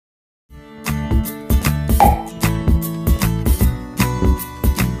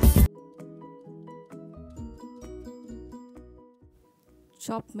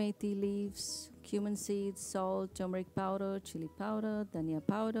chopped methi leaves, cumin seeds, salt, turmeric powder, chili powder, dhania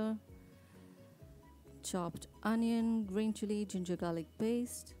powder, chopped onion, green chili, ginger garlic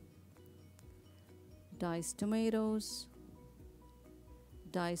paste, diced tomatoes,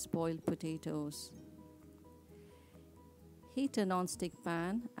 diced boiled potatoes. Heat a non-stick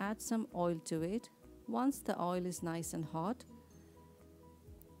pan, add some oil to it. Once the oil is nice and hot,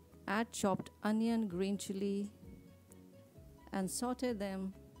 add chopped onion, green chili, and saute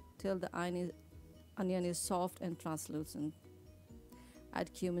them till the onion is soft and translucent.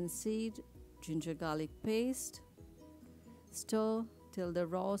 Add cumin seed, ginger garlic paste. Stir till the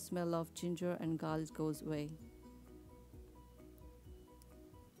raw smell of ginger and garlic goes away.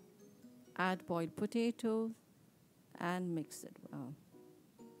 Add boiled potato and mix it well.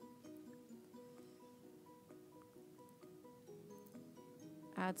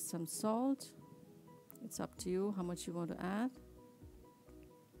 Add some salt. It's up to you how much you want to add.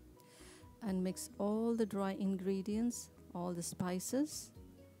 And mix all the dry ingredients, all the spices,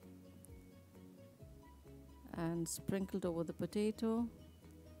 and sprinkled over the potato.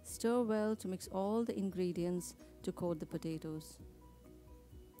 Stir well to mix all the ingredients to coat the potatoes.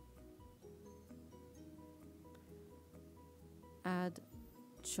 Add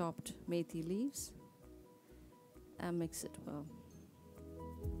chopped methi leaves and mix it well.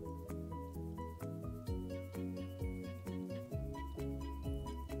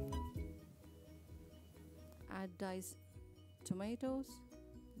 Add diced tomatoes,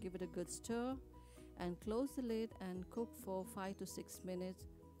 give it a good stir, and close the lid and cook for 5 to 6 minutes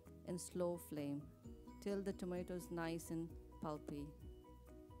in slow flame till the tomato is nice and pulpy.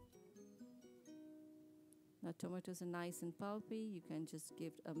 Now tomatoes are nice and pulpy, you can just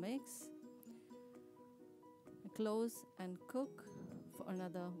give it a mix. Close and cook for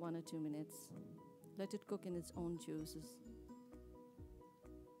another 1 or 2 minutes. Let it cook in its own juices.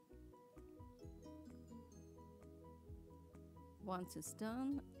 Once it's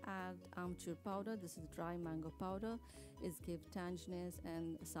done, add Aamchur powder. This is dry mango powder. It gives tanginess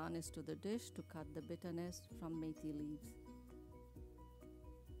and sourness to the dish to cut the bitterness from methi leaves.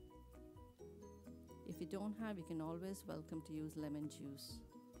 If you don't have, you can always welcome to use lemon juice.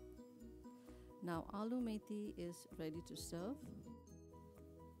 Now aloo methi is ready to serve.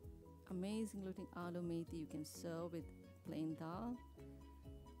 Amazing looking aloo methi you can serve with plain dal,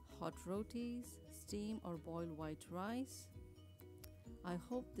 hot rotis, steam or boiled white rice. I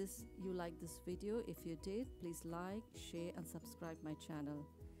hope you liked this video. If you did, please like, share and subscribe my channel.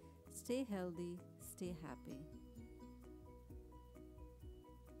 Stay healthy, stay happy.